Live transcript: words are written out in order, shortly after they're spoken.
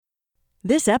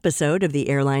This episode of the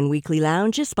Airline Weekly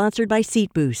Lounge is sponsored by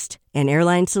SeatBoost, an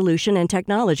airline solution and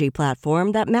technology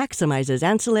platform that maximizes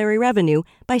ancillary revenue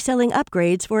by selling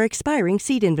upgrades for expiring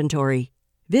seat inventory.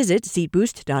 Visit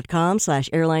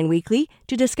SeatBoost.com/airlineweekly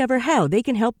to discover how they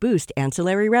can help boost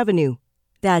ancillary revenue.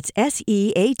 That's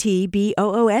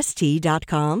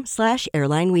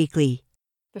SeatBoost.com/airlineweekly.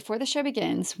 Before the show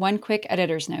begins, one quick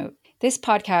editor's note. This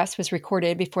podcast was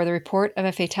recorded before the report of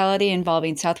a fatality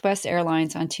involving Southwest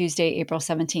Airlines on Tuesday, April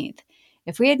 17th.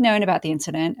 If we had known about the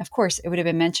incident, of course, it would have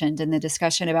been mentioned in the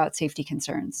discussion about safety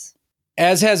concerns.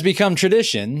 As has become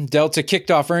tradition, Delta kicked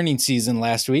off earnings season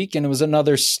last week, and it was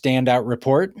another standout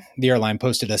report. The airline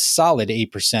posted a solid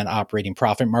 8% operating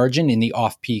profit margin in the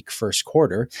off-peak first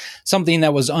quarter, something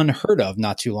that was unheard of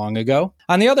not too long ago.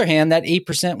 On the other hand, that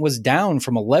 8% was down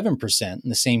from 11% in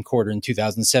the same quarter in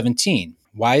 2017.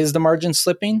 Why is the margin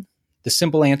slipping? The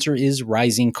simple answer is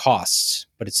rising costs,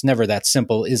 but it's never that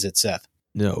simple, is it, Seth?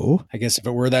 No. I guess if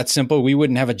it were that simple, we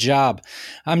wouldn't have a job.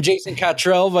 I'm Jason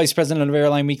Cottrell, Vice President of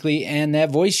Airline Weekly, and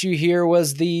that voice you hear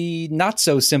was the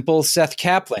not-so-simple Seth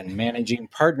Kaplan, Managing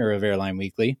Partner of Airline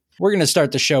Weekly. We're going to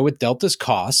start the show with Delta's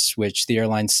costs, which the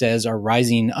airline says are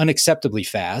rising unacceptably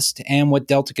fast, and what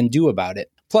Delta can do about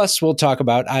it. Plus, we'll talk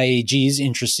about IAG's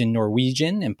interest in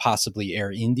Norwegian and possibly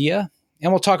Air India.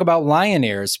 And we'll talk about Lion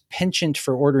Air's penchant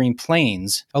for ordering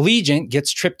planes. Allegiant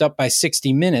gets tripped up by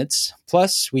 60 Minutes.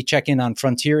 Plus, we check in on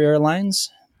Frontier Airlines.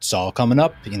 It's all coming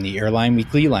up in the Airline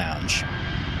Weekly Lounge.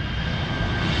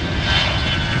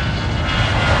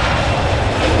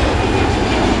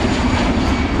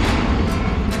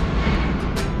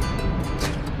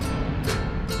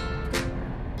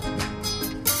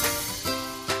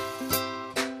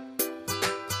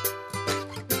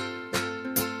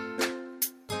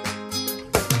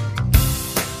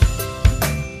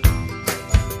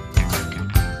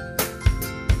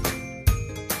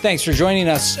 Thanks for joining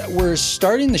us. We're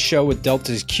starting the show with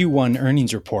Delta's Q1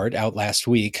 earnings report out last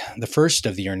week, the first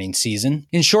of the earnings season.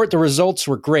 In short, the results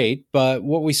were great, but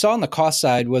what we saw on the cost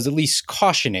side was at least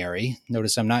cautionary.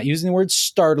 Notice I'm not using the words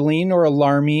startling or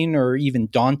alarming or even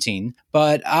daunting,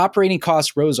 but operating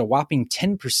costs rose a whopping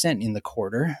 10% in the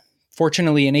quarter.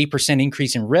 Fortunately, an 8%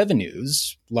 increase in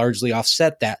revenues largely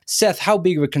offset that. Seth, how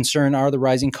big of a concern are the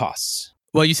rising costs?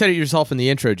 Well, you said it yourself in the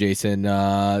intro, Jason.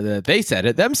 They said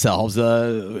it themselves.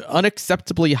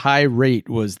 Unacceptably high rate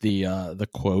was the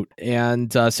quote.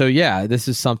 And this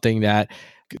is something that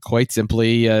quite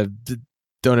simply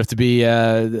don't have to be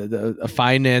a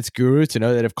finance guru to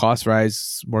know that if costs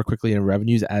rise more quickly than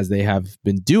revenues, as they have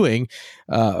been doing,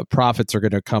 profits are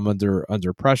going to come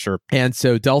under pressure. And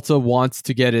so Delta wants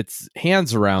to get its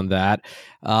hands around that.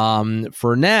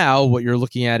 For now, what you're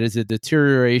looking at is a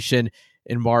deterioration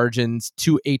in margins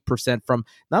to 8% from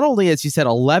not only, as you said,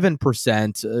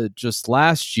 11% just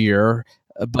last year,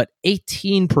 but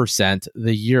 18%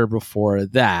 the year before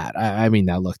that. I mean,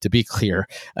 now look, to be clear,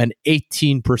 an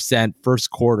 18%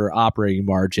 first quarter operating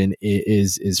margin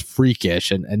is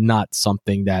freakish and not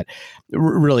something that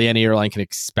really any airline can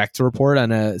expect to report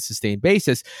on a sustained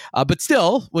basis. But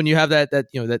still, when you have that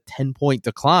 10-point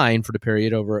decline for the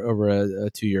period over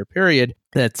a 2-year period,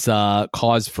 that's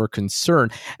cause for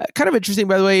concern. Kind of interesting,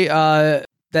 by the way,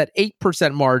 that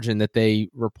 8% margin that they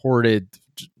reported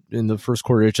in the first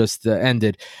quarter it just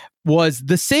ended was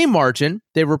the same margin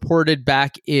they reported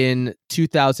back in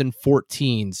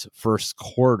 2014's first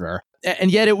quarter.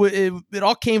 And yet it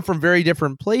all came from very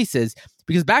different places,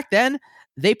 because back then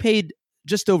they paid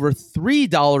just over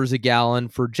 $3 a gallon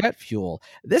for jet fuel.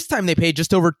 This time they paid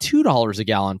just over $2 a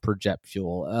gallon per jet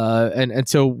fuel. And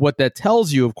so what that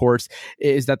tells you, of course,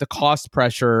 is that the cost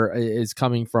pressure is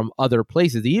coming from other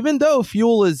places. Even though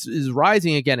fuel is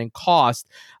rising again in cost,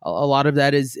 a lot of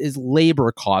that is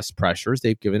labor cost pressures.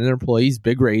 They've given their employees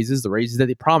big raises, the raises that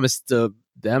they promised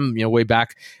them, way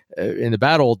back in the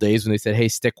bad old days when they said, hey,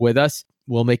 stick with us.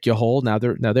 We'll make you whole. Now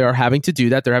they are having to do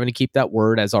that. They're having to keep that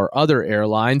word, as are other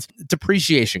airlines.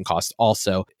 Depreciation costs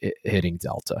also hitting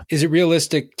Delta. Is it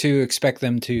realistic to expect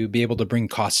them to be able to bring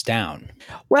costs down?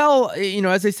 Well,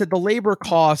 as I said, the labor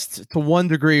costs to one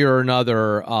degree or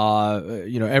another,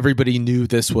 everybody knew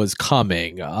this was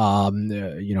coming.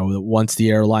 Once the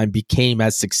airline became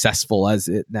as successful as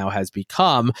it now has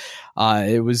become,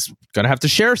 it was going to have to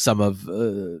share some of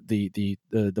the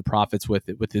profits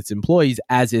with its employees,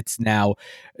 as it's now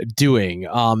doing.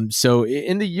 So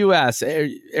in the U.S.,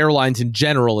 airlines in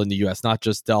general in the U.S., not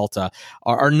just Delta,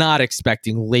 are not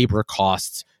expecting labor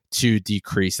costs to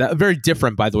decrease. That very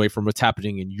different, by the way, from what's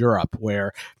happening in Europe,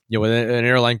 where when an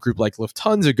airline group like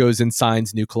Lufthansa goes and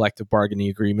signs new collective bargaining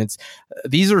agreements,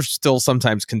 these are still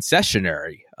sometimes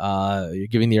concessionary,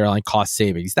 giving the airline cost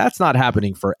savings. That's not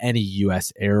happening for any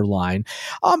U.S. airline.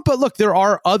 But look, there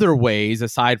are other ways,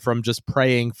 aside from just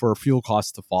praying for fuel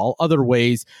costs to fall, other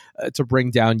ways to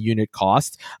bring down unit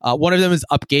cost. One of them is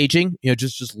upgauging,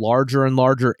 just larger and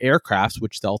larger aircrafts,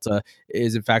 which Delta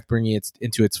is in fact bringing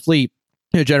into its fleet.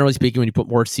 Generally speaking, when you put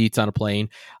more seats on a plane,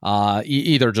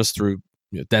 either just through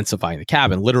densifying the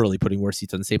cabin, literally putting more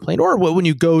seats on the same plane, or when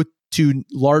you go to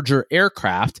larger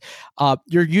aircraft,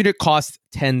 your unit costs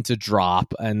tend to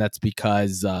drop, and that's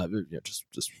because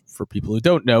just for people who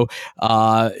don't know,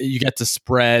 you get to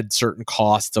spread certain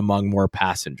costs among more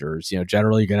passengers.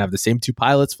 Generally, you're going to have the same two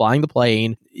pilots flying the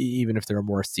plane, even if there are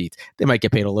more seats. They might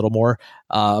get paid a little more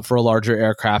for a larger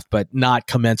aircraft, but not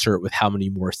commensurate with how many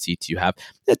more seats you have.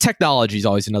 The technology is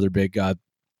always another big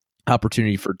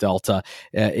opportunity for Delta.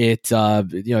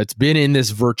 It's been in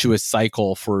this virtuous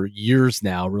cycle for years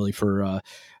now, really for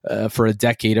a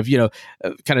decade of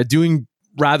kind of doing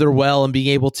rather well and being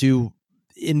able to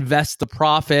reinvest the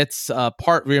profits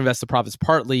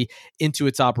partly into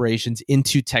its operations,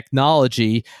 into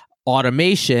technology,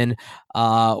 automation,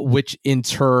 which in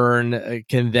turn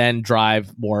can then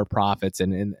drive more profits,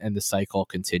 and the cycle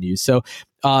continues. So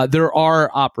there are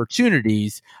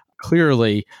opportunities.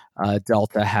 Clearly,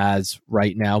 Delta has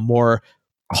right now more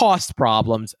cost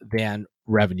problems than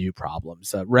revenue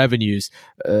problems. Revenues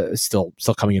still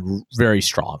coming in very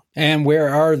strong. And where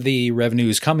are the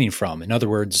revenues coming from? In other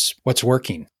words, what's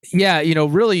working? Yeah,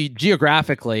 really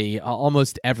geographically,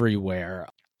 almost everywhere.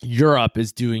 Europe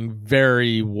is doing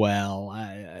very well.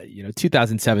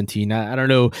 2017, I don't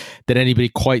know that anybody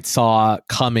quite saw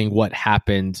coming what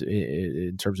happened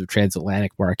in terms of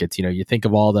transatlantic markets. You think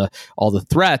of all the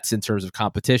threats in terms of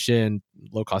competition,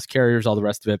 low cost carriers, all the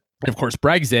rest of it, and of course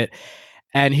Brexit.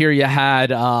 And here you had,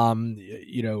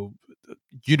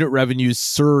 unit revenues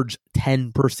surge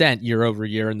 10% year over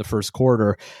year in the first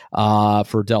quarter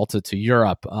for Delta to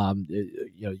Europe.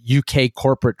 UK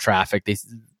corporate traffic,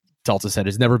 Delta said,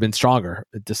 has never been stronger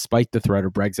despite the threat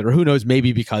of Brexit, or who knows,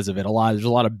 maybe because of it. There's a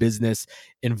lot of business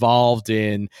involved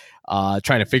in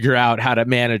trying to figure out how to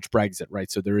manage Brexit,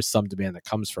 right? So there is some demand that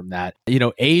comes from that.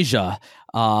 Asia,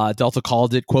 Delta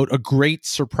called it, quote, a great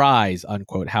surprise,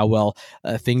 unquote, how well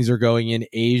things are going in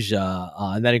Asia.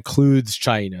 And that includes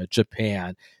China,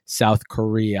 Japan, South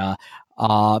Korea.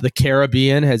 The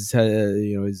Caribbean is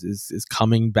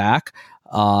coming back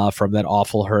from that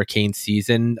awful hurricane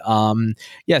season. So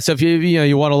if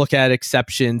you want to look at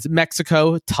exceptions,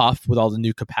 Mexico, tough with all the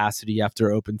new capacity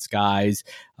after open skies.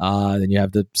 Then you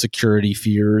have the security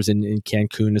fears, and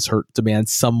Cancun has hurt demand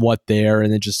somewhat there,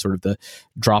 and then just sort of the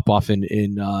drop off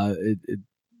in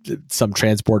some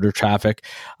transporter traffic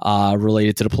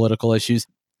related to the political issues.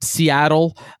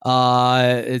 Seattle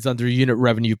is under unit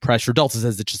revenue pressure. Delta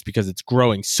says it's just because it's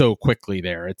growing so quickly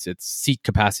there. Its seat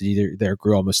capacity there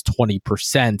grew almost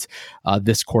 20%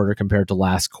 this quarter compared to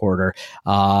last quarter.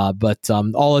 But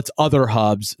all its other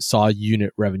hubs saw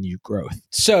unit revenue growth.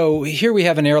 So here we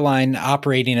have an airline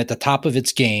operating at the top of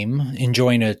its game,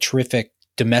 enjoying a terrific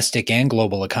domestic and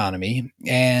global economy,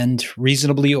 and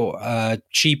reasonably reasonable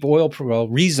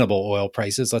oil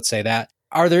prices, let's say that.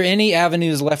 Are there any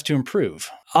avenues left to improve?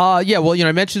 I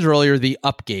mentioned earlier the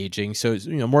upgauging. So,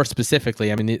 more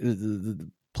specifically, I mean, the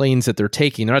planes that they're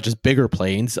taking, they're not just bigger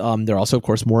planes. They're also, of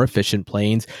course, more efficient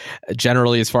planes.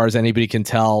 Generally, as far as anybody can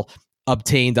tell,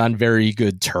 obtained on very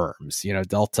good terms.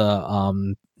 Delta,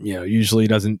 usually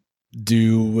doesn't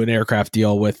do an aircraft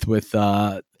deal with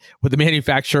a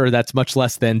manufacturer that's much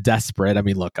less than desperate. I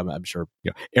mean, look, I'm sure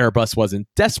Airbus wasn't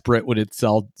desperate when it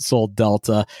sold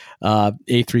Delta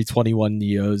A321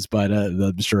 Neos, but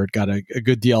I'm sure it got a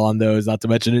good deal on those, not to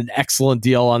mention an excellent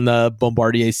deal on the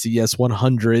Bombardier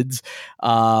CS-100s,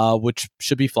 which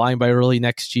should be flying by early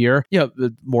next year.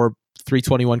 More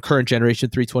 321 current generation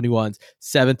 321s,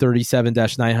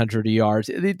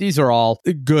 737-900ERs. These are all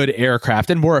good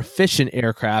aircraft and more efficient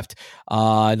aircraft,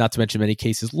 not to mention in many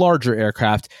cases larger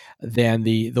aircraft than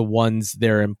the ones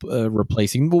they're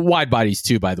replacing. Wide bodies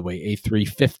too, by the way,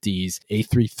 A350s,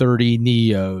 A330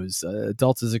 Neos.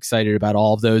 Delta's excited about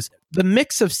all of those. The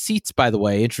mix of seats, by the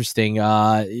way, interesting.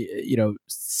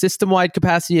 System-wide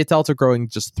capacity at Delta growing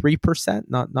just 3%,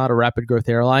 not a rapid growth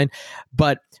airline,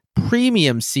 but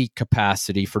premium seat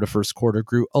capacity for the first quarter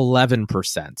grew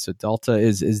 11%. So Delta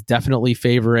is definitely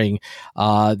favoring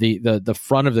the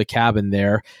front of the cabin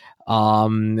there.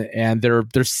 and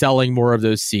they're selling more of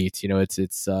those seats.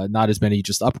 It's not as many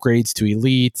just upgrades to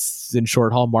elites in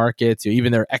short haul markets.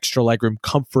 Even their extra legroom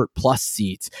Comfort Plus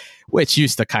seats, which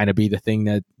used to kind of be the thing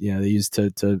that they used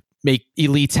to make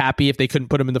elites happy if they couldn't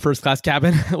put them in the first class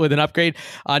cabin with an upgrade.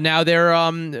 Now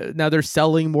they're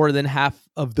selling more than half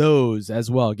of those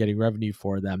as well, getting revenue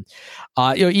for them.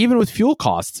 Even with fuel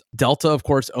costs, Delta, of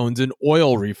course, owns an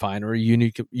oil refinery,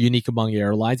 unique among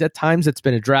airlines. At times, it's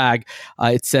been a drag.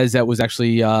 It says that was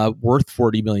actually worth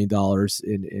 $40 million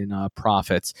in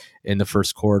profits in the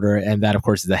first quarter, and that, of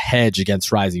course, is a hedge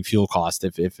against rising fuel costs.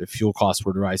 If fuel costs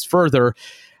were to rise further,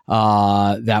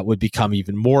 that would become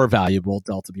even more valuable.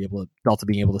 Delta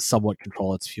being able to somewhat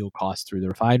control its fuel costs through the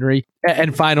refinery.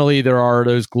 And finally, there are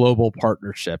those global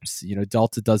partnerships.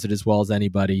 Delta does it as well as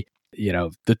anybody.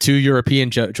 The two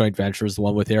European joint ventures, the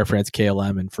one with Air France,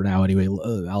 KLM, and for now anyway,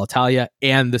 Alitalia,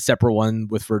 and the separate one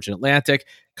with Virgin Atlantic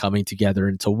coming together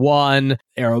into one.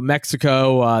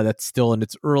 Aeromexico, that's still in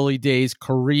its early days.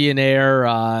 Korean Air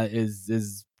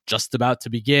is just about to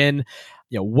begin.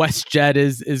 WestJet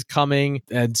is coming,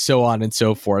 and so on and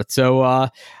so forth. So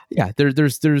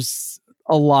there's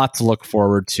a lot to look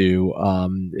forward to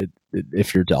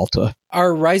if you're Delta.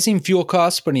 Are rising fuel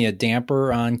costs putting a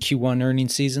damper on Q1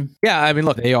 earnings season? Yeah, I mean,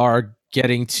 look, they are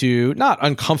getting to not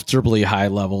uncomfortably high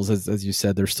levels, as you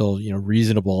said. They're still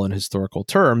reasonable in historical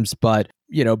terms, but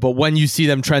when you see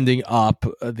them trending up,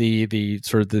 the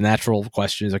sort of the natural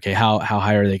question is, okay, how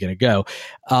high are they going to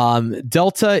go?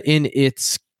 Delta, in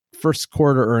its first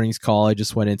quarter earnings call, I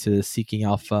just went into the Seeking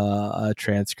Alpha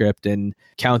transcript and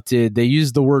counted. They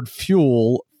used the word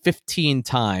fuel 15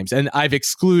 times, and I've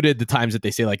excluded the times that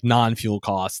they say like non-fuel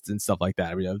costs and stuff like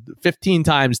that. 15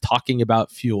 times talking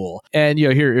about fuel. And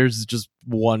here's just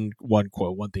one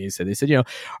quote, one thing they said,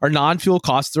 our non-fuel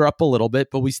costs are up a little bit,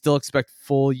 but we still expect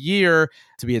full year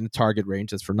to be in the target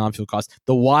range. That's for non-fuel costs.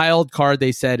 The wild card,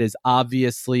 they said, is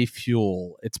obviously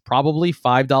fuel. It's probably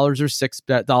 $5 or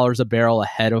 $6 a barrel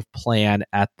ahead of plan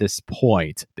at this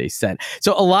point, they said.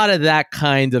 So a lot of that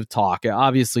kind of talk,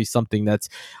 obviously something that's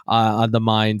on the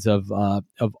minds of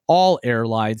all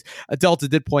airlines. Delta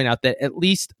did point out that at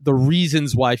least the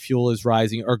reasons why fuel is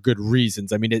rising are good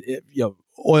reasons. I mean,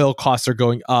 oil costs are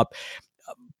going up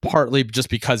partly just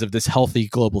because of this healthy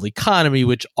global economy,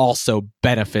 which also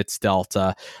benefits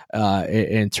Delta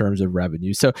in terms of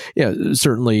revenue. So,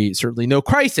 certainly no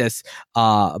crisis,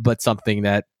 but something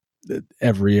that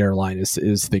every airline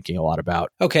is thinking a lot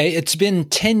about. Okay, it's been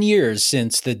 10 years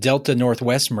since the Delta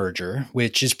Northwest merger,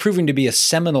 which is proving to be a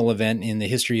seminal event in the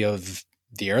history of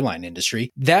the airline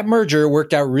industry. That merger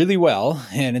worked out really well,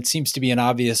 and it seems to be an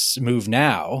obvious move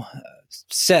now.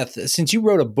 Seth, since you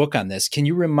wrote a book on this, can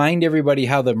you remind everybody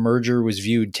how the merger was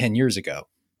viewed 10 years ago?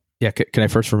 Yeah, can I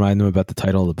first remind them about the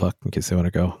title of the book in case they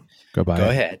want to go buy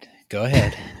it? Go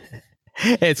ahead.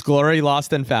 It's Glory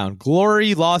Lost and Found.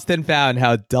 Glory Lost and Found,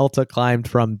 how Delta climbed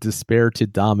from despair to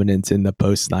dominance in the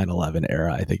post 9/11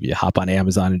 era. I think if you hop on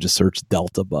Amazon and just search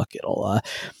Delta book, it'll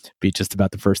be just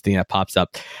about the first thing that pops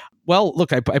up. Well,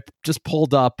 look, I just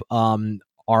pulled up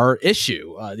our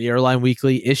issue, the Airline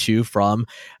Weekly issue from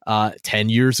 10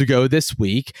 years ago this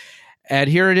week. And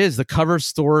here it is. The cover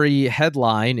story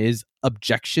headline is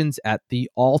Objections at the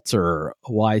Altar,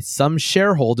 why some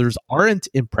shareholders aren't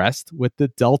impressed with the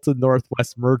Delta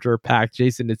Northwest merger pact.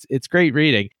 Jason, it's great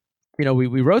reading.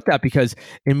 We wrote that because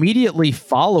immediately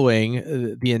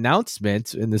following the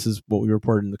announcement, and this is what we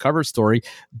reported in the cover story,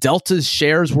 Delta's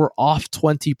shares were off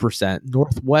 20%,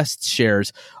 Northwest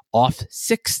shares off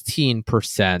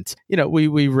 16%.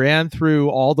 We ran through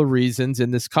all the reasons in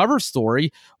this cover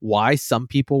story why some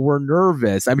people were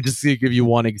nervous. I mean, just to give you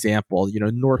one example,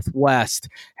 Northwest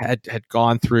had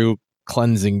gone through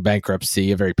cleansing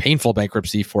bankruptcy, a very painful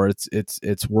bankruptcy for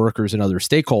its workers and other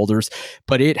stakeholders,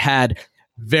 but it had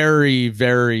very,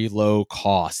 very low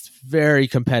cost, very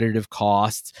competitive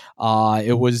costs.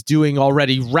 It was doing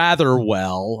already rather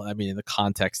well. I mean, in the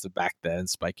context of back then,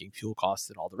 spiking fuel costs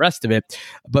and all the rest of it,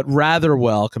 but rather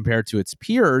well compared to its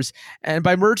peers. And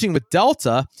by merging with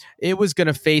Delta, it was going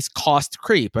to face cost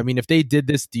creep. I mean, if they did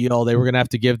this deal, they were going to have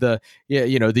to give the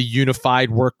unified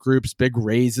work groups big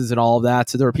raises and all of that.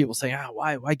 So there were people saying,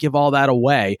 why give all that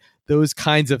away? Those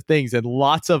kinds of things and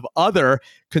lots of other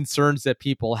concerns that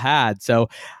people had. So,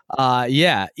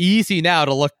 easy now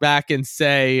to look back and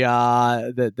say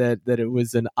that it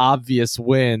was an obvious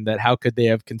win, that how could they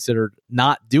have considered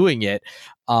not doing it?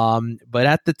 But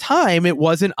at the time, it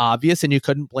wasn't obvious, and you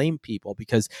couldn't blame people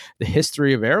because the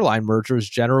history of airline mergers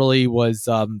generally was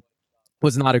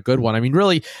not a good one. I mean,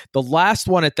 really, the last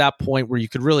one at that point where you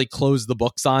could really close the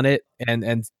books on it and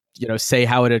say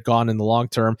how it had gone in the long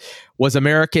term, was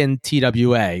American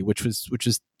TWA, which was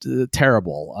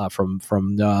terrible from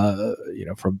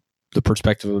the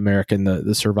perspective of American,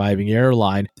 the surviving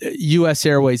airline. U.S.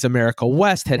 Airways America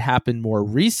West had happened more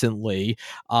recently,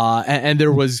 and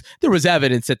there was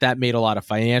evidence that made a lot of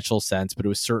financial sense, but it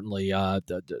was certainly a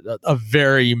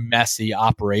very messy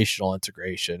operational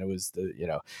integration. It was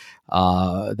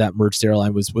that merged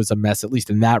airline was a mess, at least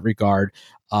in that regard,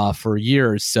 for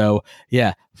years. So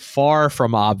yeah, far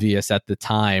from obvious at the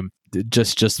time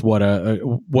just what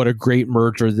a great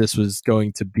merger this was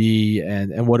going to be,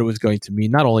 and what it was going to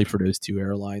mean not only for those two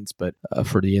airlines but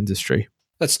for the industry.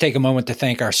 Let's take a moment to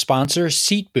thank our sponsor,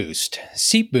 SeatBoost.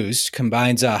 SeatBoost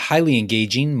combines a highly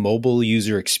engaging mobile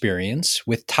user experience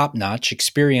with top-notch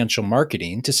experiential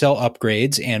marketing to sell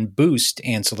upgrades and boost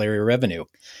ancillary revenue.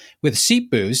 With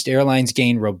SeatBoost, airlines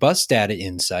gain robust data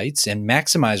insights and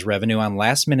maximize revenue on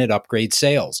last-minute upgrade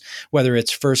sales, whether it's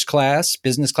first class,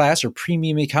 business class, or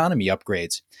premium economy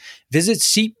upgrades. Visit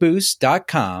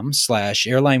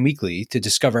seatboost.com/Airline Weekly to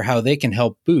discover how they can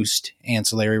help boost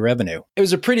ancillary revenue. It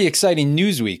was a pretty exciting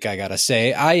news week, I gotta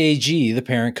say. IAG, the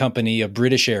parent company of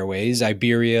British Airways,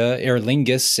 Iberia, Aer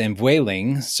Lingus, and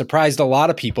Vueling, surprised a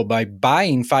lot of people by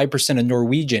buying 5% of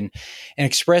Norwegian and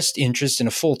expressed interest in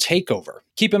a full takeover.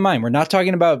 Keep in mind, we're not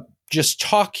talking about just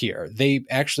talk here. They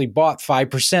actually bought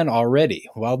 5% already.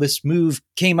 While this move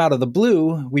came out of the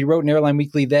blue, we wrote in Airline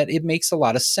Weekly that it makes a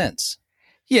lot of sense.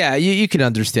 Yeah, you can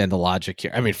understand the logic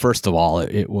here. I mean, first of all,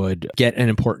 it would get an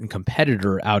important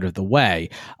competitor out of the way.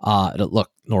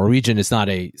 Look, Norwegian is not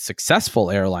a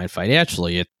successful airline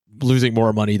financially. It's losing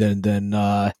more money than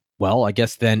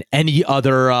any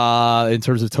other in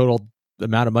terms of total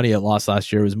amount of money it lost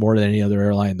last year was more than any other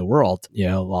airline in the world.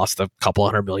 Lost a couple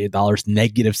 $100 million,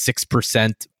 negative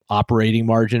 6% operating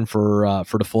margin for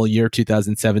the full year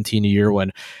 2017, a year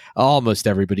when almost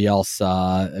everybody else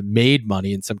made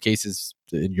money. In some cases,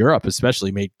 in Europe especially,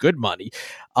 made good money.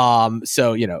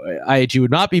 So IAG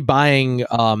would not be buying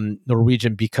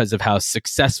Norwegian because of how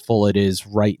successful it is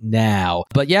right now.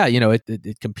 But yeah,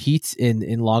 it competes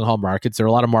in long haul markets. There are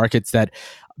a lot of markets that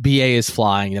BA is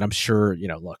flying, and I'm sure,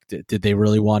 look, did they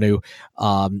really want to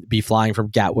be flying from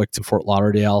Gatwick to Fort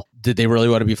Lauderdale? Did they really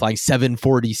want to be flying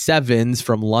 747s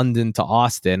from London to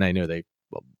Austin? I know they're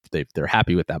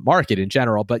happy with that market in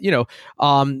general, but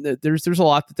there's a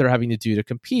lot that they're having to do to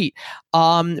compete.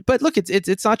 But look,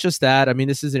 it's not just that. I mean,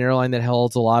 this is an airline that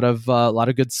holds a lot of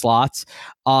good slots.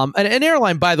 An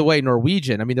airline, by the way,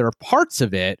 Norwegian. I mean, there are parts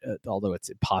of it, although it's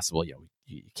impossible. You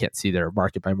can't see their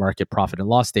market by market profit and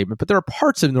loss statement, but there are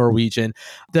parts of Norwegian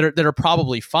that are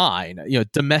probably fine.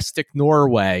 Domestic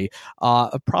Norway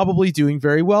probably doing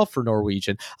very well for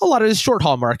Norwegian. A lot of the short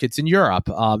haul markets in Europe,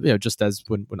 just as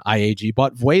when IAG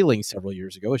bought Vueling several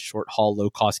years ago, a short haul low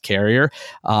cost carrier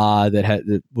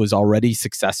that was already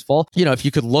successful. If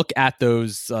you could look at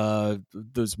those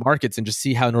markets and just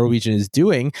see how Norwegian is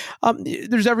doing,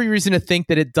 there's every reason to think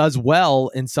that it does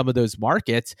well in some of those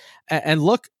markets. And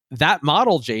look, that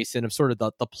model, Jason, of sort of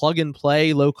the plug and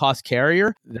play low cost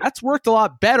carrier, that's worked a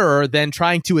lot better than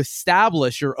trying to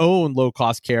establish your own low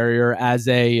cost carrier as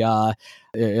a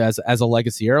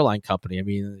legacy airline company. I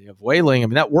mean,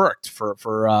 Vueling, that worked for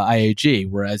IAG,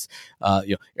 whereas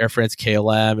Air France,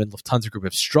 KLM, and Lufthansa Group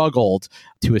have struggled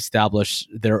to establish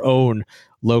their own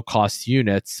low cost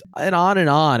units, and on and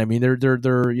on. I mean, they're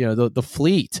the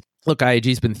fleet. Look,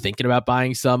 IAG's been thinking about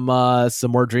buying some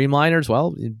more Dreamliners.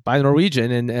 Well, buy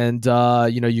Norwegian, and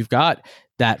you've got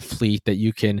that fleet that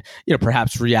you can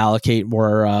perhaps reallocate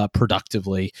more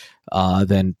productively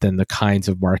than the kinds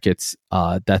of markets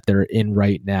that they're in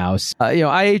right now. So,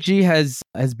 IAG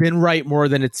has been right more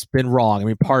than it's been wrong. I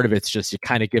mean, part of it's just you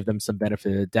kind of give them some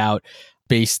benefit of the doubt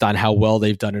based on how well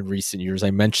they've done in recent years.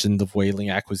 I mentioned the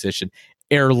Vueling acquisition,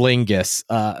 Aer Lingus,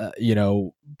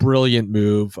 brilliant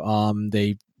move.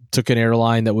 They took an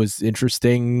airline that was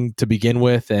interesting to begin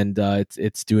with, and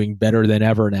it's doing better than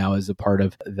ever now as a part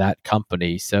of that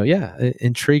company. So yeah,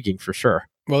 intriguing for sure.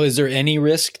 Well, is there any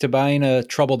risk to buying a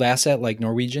troubled asset like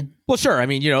Norwegian? Well, sure. I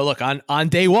mean, look, on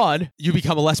day one, you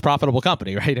become a less profitable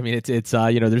company, right? I mean, it's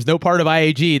there's no part of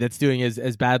IAG that's doing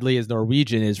as badly as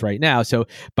Norwegian is right now. So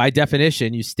by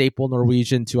definition, you staple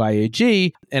Norwegian to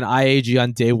IAG, and IAG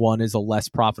on day one is a less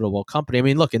profitable company. I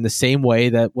mean, look, in the same way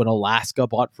that when Alaska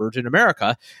bought Virgin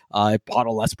America, it bought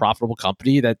a less profitable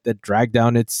company that dragged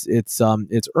down its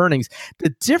earnings. The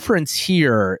difference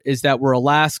here is that where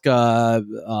Alaska,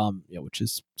 which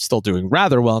is still doing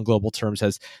rather well in global terms,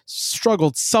 has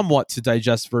struggled somewhat want to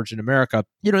digest Virgin America.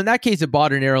 In that case, it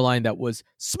bought an airline that was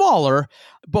smaller,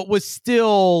 but was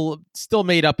still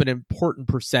made up an important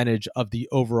percentage of the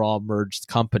overall merged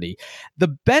company. The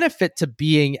benefit to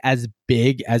being as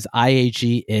big as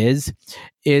IAG is,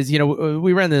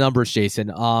 we ran the numbers,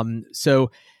 Jason.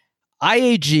 So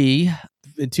IAG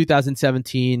in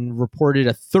 2017 reported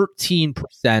a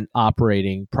 13%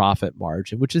 operating profit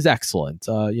margin, which is excellent.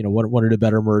 One of the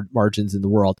better margins in the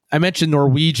world. I mentioned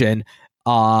Norwegian,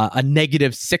 a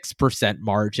negative 6%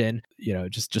 margin,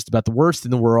 just about the worst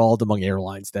in the world among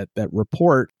airlines that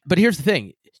report. But here's the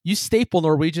thing. You staple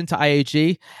Norwegian to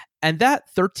IAG, and that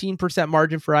 13%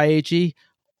 margin for IAG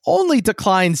only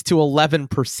declines to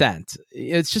 11%.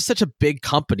 It's just such a big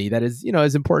company that is,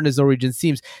 as important as Norwegian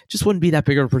seems, just wouldn't be that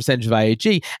big of a percentage of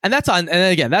IAG. And that's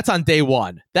on day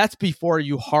one. That's before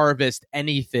you harvest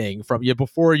anything from you,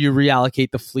 before you reallocate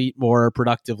the fleet more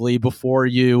productively, before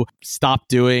you stop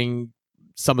doing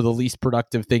some of the least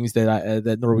productive things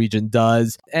that Norwegian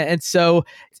does. And so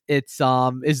it's,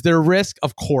 is there risk?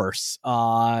 Of course.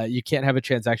 You can't have a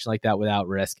transaction like that without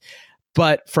risk.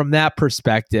 But from that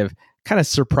perspective, kind of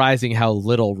surprising how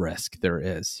little risk there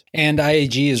is. And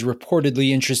IAG is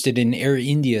reportedly interested in Air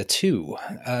India too.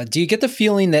 Do you get the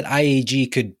feeling that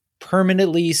IAG could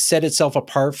permanently set itself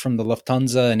apart from the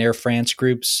Lufthansa and Air France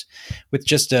groups with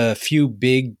just a few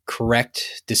big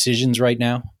correct decisions right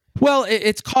now? Well,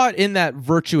 it's caught in that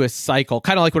virtuous cycle,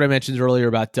 kind of like what I mentioned earlier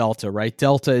about Delta, right?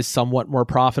 Delta is somewhat more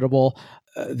profitable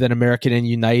than American and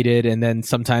United. And then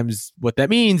sometimes what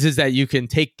that means is that you can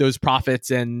take those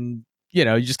profits and you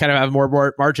just kind of have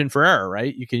more margin for error,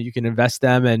 right? You can invest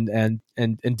them and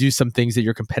do some things that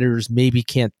your competitors maybe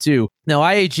can't do. Now,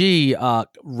 IAG,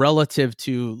 relative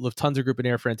to Lufthansa Group and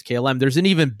Air France KLM, there's an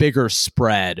even bigger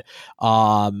spread.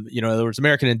 In other words,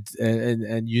 American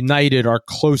and United are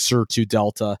closer to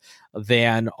Delta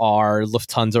than are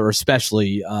Lufthansa, or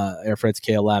especially Air France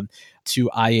KLM, to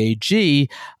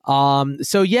IAG.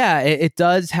 So yeah, it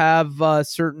does have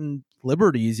certain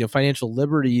liberties, financial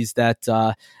liberties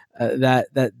that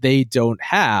they don't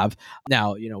have.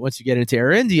 Now, once you get into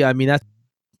Air India, I mean, that's,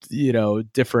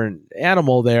 different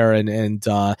animal there, and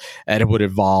it would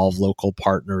involve local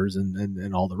partners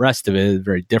and all the rest of it.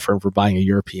 Very different for buying a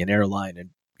European airline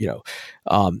and,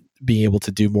 being able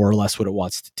to do more or less what it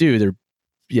wants to do. They're,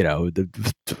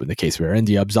 in the case of Air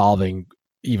India, absolving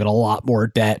even a lot more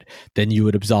debt than you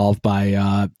would absorb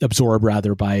by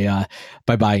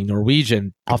buying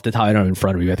Norwegian. Off the top, I don't have it in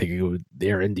front of you. I think it would,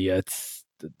 Air India, it's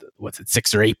 $6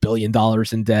 or $8 billion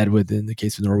in debt. Within the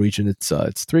case of Norwegian, it's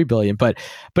 $3 billion. But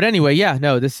anyway, yeah,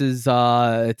 no, this is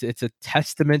it's a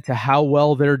testament to how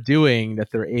well they're doing that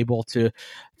they're able to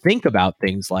think about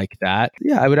things like that.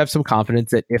 Yeah, I would have some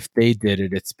confidence that if they did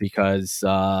it, it's because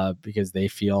they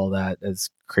feel that,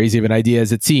 as crazy of an idea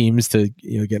as it seems to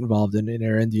get involved in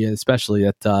Air India, especially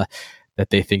that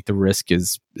they think the risk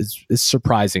is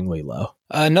surprisingly low.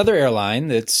 Another airline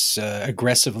that's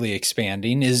aggressively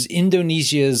expanding is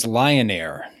Indonesia's Lion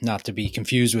Air, not to be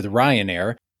confused with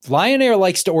Ryanair. Lion Air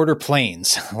likes to order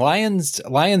planes.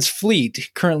 Lion's fleet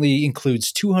currently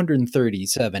includes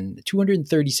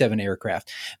 237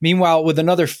 aircraft. Meanwhile, with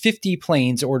another 50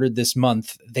 planes ordered this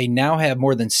month, they now have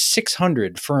more than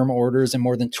 600 firm orders and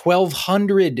more than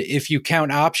 1,200 if you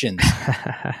count options.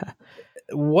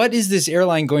 What is this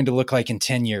airline going to look like in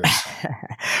 10 years?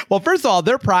 Well, first of all,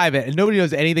 they're private and nobody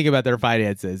knows anything about their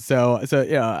finances. So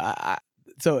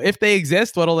if they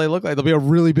exist, what'll they look like? They'll be a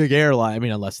really big airline. I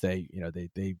mean, unless they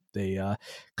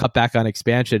cut back on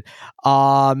expansion.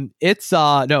 It's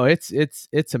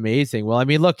amazing. Well, I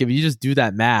mean, look, if you just do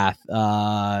that math,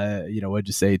 what'd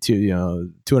you say?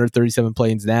 237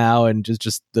 planes now, and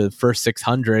just the first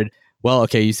 600. Well,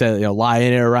 okay, you said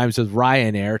Lion Air rhymes with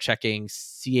Ryanair. Checking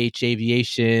CH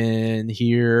Aviation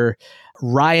here.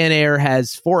 Ryanair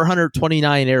has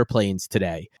 429 airplanes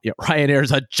today. Ryanair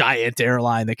is a giant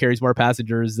airline that carries more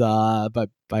passengers by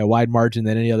a wide margin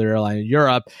than any other airline in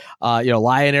Europe.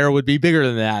 Lion Air would be bigger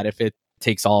than that if it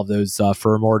takes all of those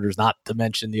firm orders, not to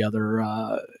mention the other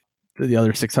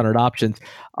 600 options.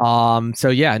 So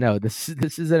yeah, no, this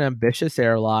is an ambitious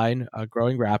airline,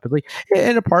 growing rapidly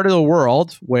in a part of the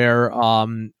world where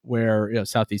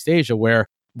Southeast Asia, where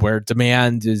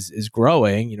demand is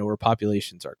growing, where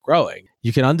populations are growing.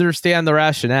 You can understand the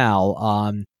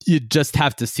rationale. You just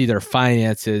have to see their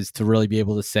finances to really be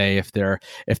able to say if they're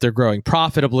growing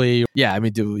profitably. Yeah, I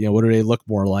mean, what do they look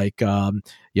more like?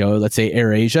 Let's say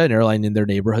AirAsia, an airline in their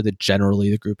neighborhood that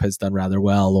generally the group has done rather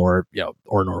well, or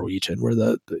Norwegian, where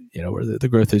the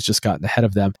growth has just gotten ahead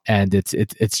of them, and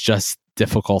it's just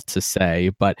difficult to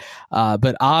say, but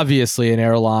obviously an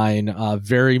airline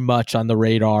very much on the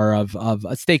radar of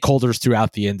stakeholders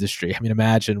throughout the industry. I mean,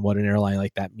 imagine what an airline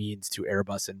like that means to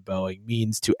Airbus and Boeing,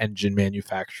 means to engine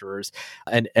manufacturers,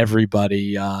 and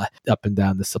everybody up and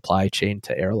down the supply chain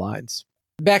to airlines.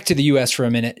 Back to the U.S. for a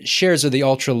minute. Shares of the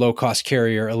ultra-low-cost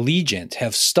carrier Allegiant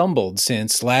have stumbled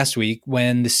since last week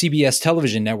when the CBS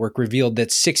television network revealed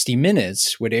that 60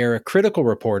 Minutes would air a critical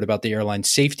report about the airline's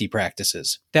safety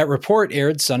practices. That report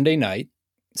aired Sunday night.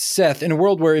 Seth, in a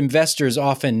world where investors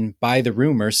often buy the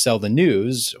rumor, sell the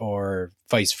news, or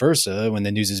vice versa when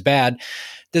the news is bad,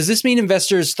 does this mean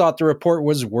investors thought the report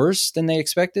was worse than they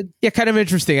expected? Yeah, kind of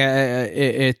interesting.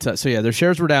 So their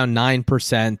shares were down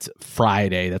 9%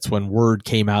 Friday. That's when word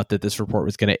came out that this report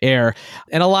was going to air.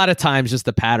 And a lot of times just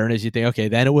the pattern is you think, okay,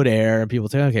 then it would air. And people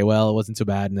say, okay, well, it wasn't so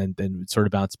bad. And then it sort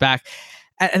of bounced back.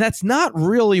 And that's not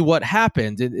really what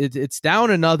happened. It's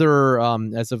down another,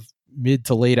 as of mid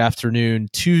to late afternoon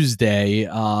Tuesday,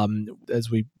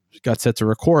 as we got set to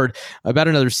record, about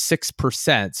another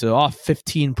 6%. So off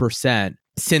 15%.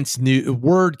 Since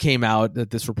word came out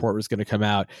that this report was going to come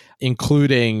out,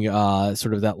 including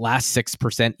sort of that last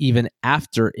 6% even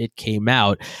after it came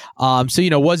out.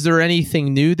 So, was there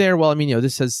anything new there? Well, I mean,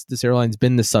 this airline's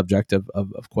been the subject of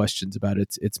questions about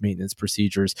its maintenance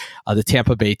procedures. The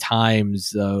Tampa Bay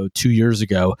Times 2 years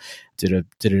ago did an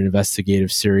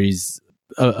investigative series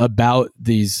about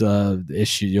these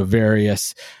issues,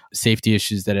 various safety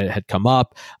issues that had come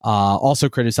up, also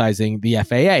criticizing the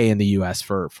FAA in the U.S.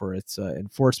 for its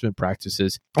enforcement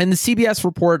practices. And the CBS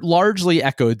report largely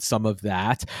echoed some of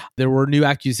that. There were new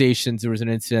accusations. There was an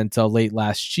incident late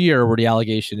last year where the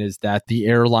allegation is that the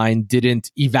airline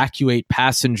didn't evacuate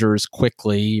passengers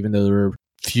quickly, even though there were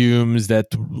fumes that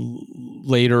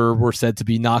later were said to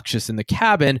be noxious in the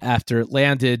cabin after it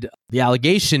landed. The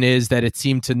allegation is that it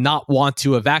seemed to not want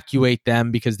to evacuate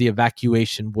them because the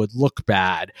evacuation would look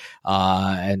bad,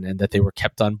 and that they were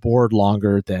kept on board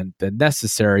longer than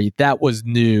necessary. That was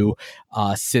new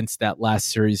since that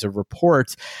last series of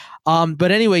reports.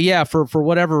 But anyway, yeah, for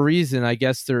whatever reason, I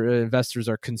guess their investors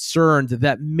are concerned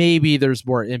that maybe there's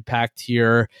more impact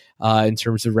here in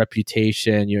terms of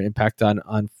reputation, impact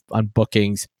on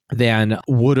bookings than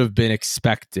would have been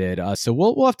expected. So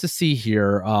we'll have to see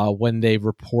here when they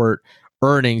report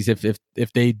earnings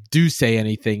if they do say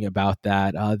anything about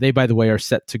that. They, by the way, are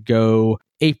set to go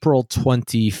April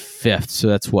 25th. So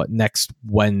that's next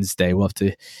Wednesday. We'll have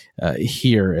to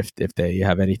hear if they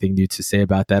have anything new to say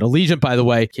about that. Allegiant, by the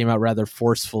way, came out rather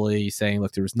forcefully saying,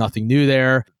 look, there was nothing new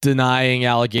there, denying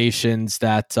allegations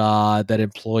that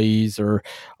employees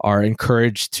are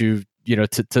encouraged to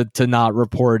not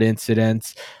report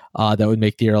incidents that would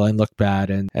make the airline look bad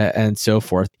and so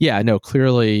forth. Yeah, no,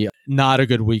 clearly not a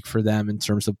good week for them in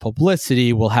terms of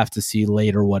publicity. We'll have to see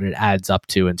later what it adds up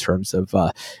to in terms of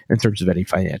any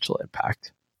financial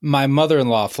impact. My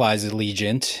mother-in-law flies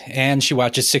Allegiant, and she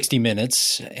watches 60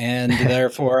 Minutes, and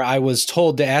therefore I was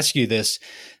told to ask you this.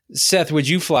 Seth, would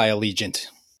you fly Allegiant?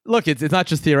 Look, it's not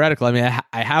just theoretical. I mean,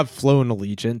 I have flown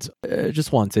Allegiant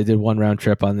just once. I did one round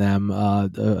trip on them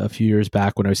a few years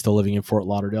back when I was still living in Fort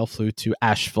Lauderdale. Flew to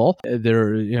Asheville.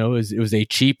 There, it was a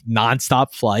cheap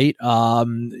nonstop flight.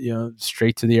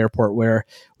 Straight to the airport where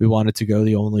we wanted to go.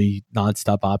 The only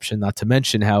nonstop option. Not to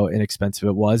mention how inexpensive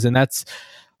it was, and that's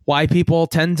why people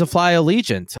tend to fly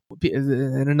Allegiant.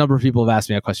 And a number of people have asked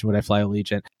me that question: would I fly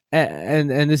Allegiant?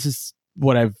 And this is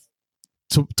what I've,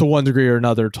 to one degree or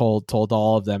another, told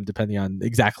all of them, depending on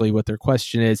exactly what their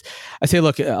question is. I say,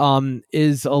 look,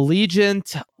 is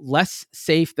Allegiant less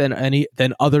safe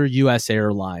than other U.S.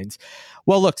 airlines?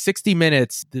 Well, look, 60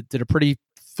 Minutes did a pretty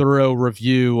thorough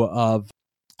review of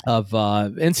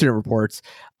incident reports,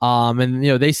 and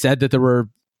they said that there were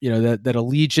that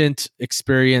Allegiant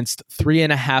experienced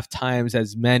 3.5 times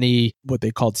as many what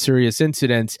they called serious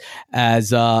incidents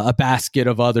as a basket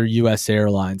of other U.S.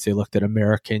 airlines. They looked at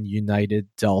American, United,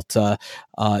 Delta,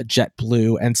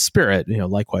 JetBlue, and Spirit,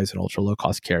 likewise an ultra low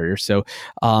cost carrier. So,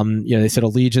 they said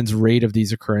Allegiant's rate of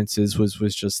these occurrences was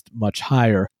just much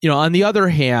higher. On the other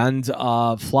hand,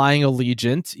 flying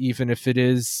Allegiant, even if it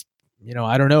is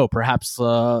I don't know, perhaps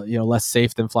less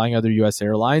safe than flying other U.S.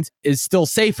 airlines, is still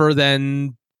safer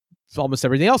than almost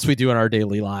everything else we do in our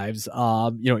daily lives,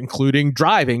 including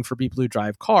driving for people who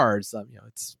drive cars.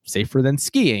 It's safer than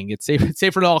skiing. It's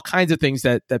safer than all kinds of things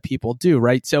that people do,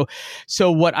 right? So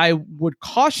what I would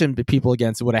caution people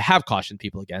against, and what I have cautioned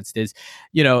people against, is,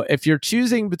 if you're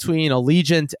choosing between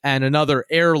Allegiant and another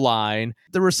airline,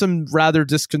 there were some rather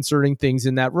disconcerting things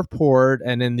in that report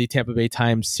and in the Tampa Bay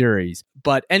Times series.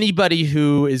 But anybody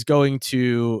who is going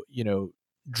to,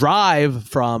 drive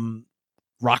from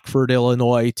Rockford,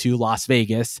 Illinois to Las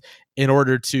Vegas in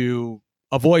order to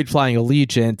avoid flying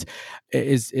Allegiant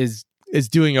is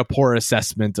doing a poor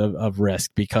assessment of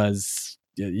risk, because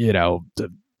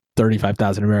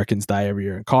 35,000 Americans die every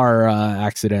year in car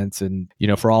accidents. And,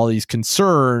 for all these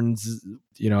concerns,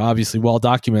 obviously well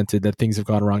documented that things have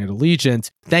gone wrong at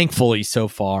Allegiant. Thankfully, so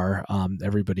far,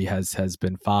 everybody has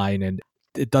been fine, and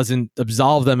it doesn't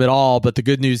absolve them at all. But the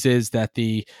good news is that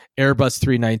the Airbus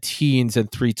 319s and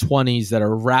 320s that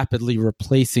are rapidly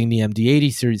replacing the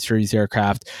MD-80 series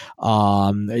aircraft,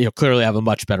 clearly have a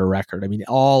much better record. I mean,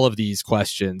 all of these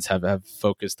questions have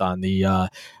focused on the on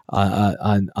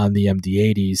the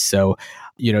MD-80s. So,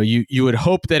 you would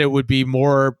hope that it would be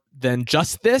more than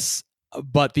just this.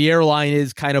 But the airline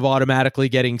is kind of automatically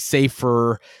getting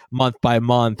safer month by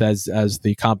month as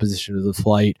the composition of the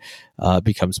flight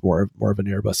becomes more of an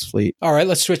Airbus fleet. All right,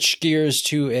 let's switch gears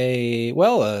to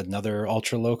another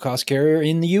ultra low cost carrier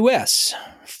in the U.S.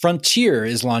 Frontier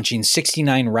is launching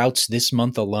 69 routes this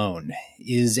month alone.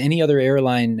 Is any other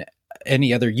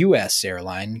U.S.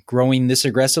 airline growing this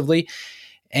aggressively?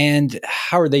 And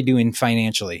how are they doing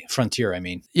financially? Frontier, I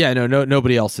mean. Yeah,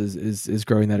 nobody else is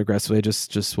growing that aggressively. I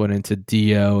just went into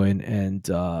DO and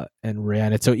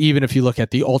ran it. So even if you look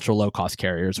at the ultra low cost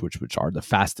carriers, which are the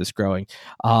fastest growing,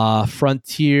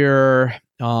 Frontier,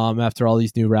 after all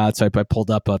these new routes, I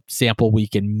pulled up a sample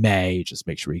week in May, just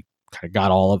make sure we kind of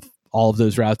got all of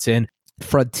those routes in.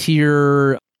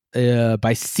 Frontier,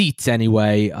 by seats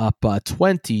anyway, up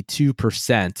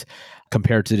 22%.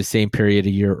 Compared to the same period a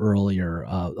year earlier.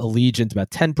 Allegiant about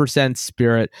 10%,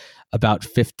 Spirit about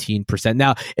 15%.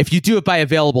 Now, if you do it by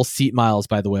available seat miles,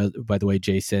 by the way,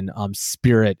 Jason,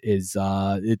 Spirit is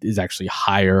actually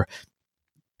higher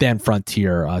than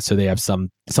Frontier. So they have some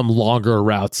longer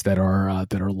routes that are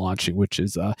launching, which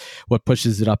is what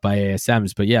pushes it up by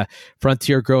ASMs. But yeah,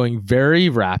 Frontier growing very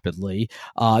rapidly.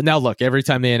 Now look, every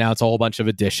time they announce a whole bunch of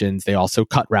additions, they also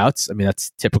cut routes. I mean, that's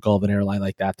typical of an airline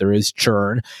like that. There is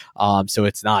churn. So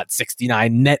it's not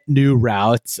 69 net new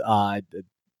routes. I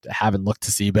haven't looked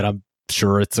to see, but I'm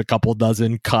sure it's a couple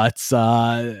dozen cuts,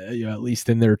 at least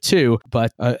in there too.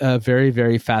 But a very,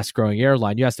 very fast growing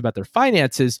airline. You asked about their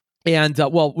finances. And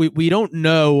we don't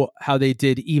know how they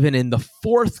did even in the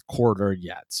fourth quarter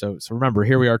yet. So remember,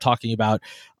 here we are talking about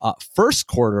first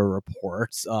quarter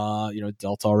reports.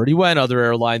 Delta already went. Other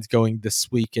airlines going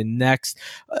this week and next.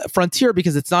 Frontier,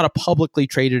 because it's not a publicly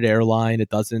traded airline, it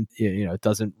doesn't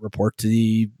report to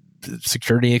the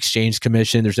Security and Exchange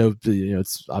Commission. There's no,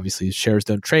 it's obviously shares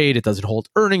don't trade. It doesn't hold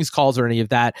earnings calls or any of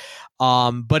that.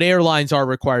 But airlines are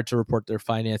required to report their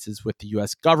finances with the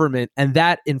U.S. government, and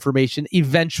that information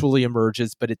eventually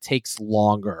emerges, but it takes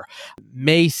longer.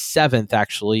 May 7th,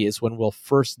 actually, is when we'll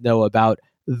first know about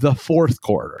the fourth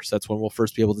quarter. So that's when we'll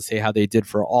first be able to say how they did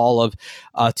for all of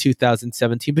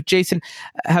 2017. But Jason,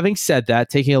 having said that,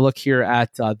 taking a look here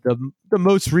at the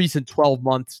most recent 12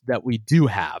 months that we do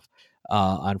have,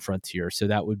 on Frontier. So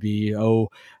that would be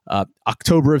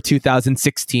October of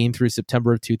 2016 through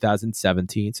September of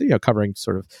 2017. So covering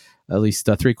sort of at least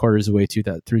 3 quarters of the way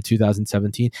through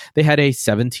 2017. They had a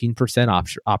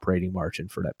 17% operating margin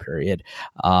for that period,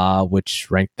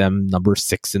 which ranked them number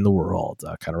 6 in the world,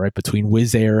 kind of right between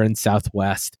Wizz Air and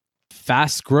Southwest.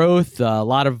 Fast growth, a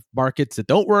lot of markets that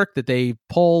don't work that they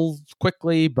pull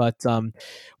quickly, but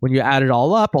when you add it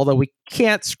all up, although we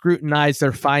can't scrutinize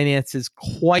their finances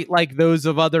quite like those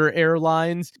of other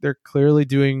airlines, they're clearly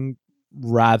doing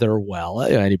rather well.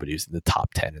 Anybody who's in the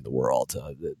top 10 in the world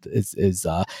is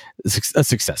a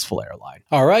successful airline.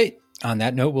 All right. On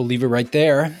that note, we'll leave it right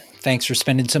there. Thanks for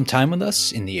spending some time with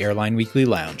us in the Airline Weekly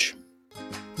Lounge.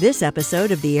 This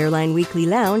episode of the Airline Weekly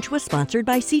Lounge was sponsored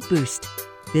by SeatBoost.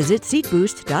 Visit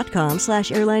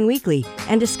seatboost.com/airlineweekly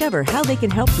and discover how they can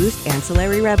help boost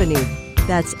ancillary revenue.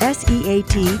 That's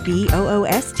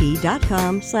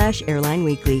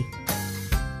SEATBOOST.com/airlineweekly.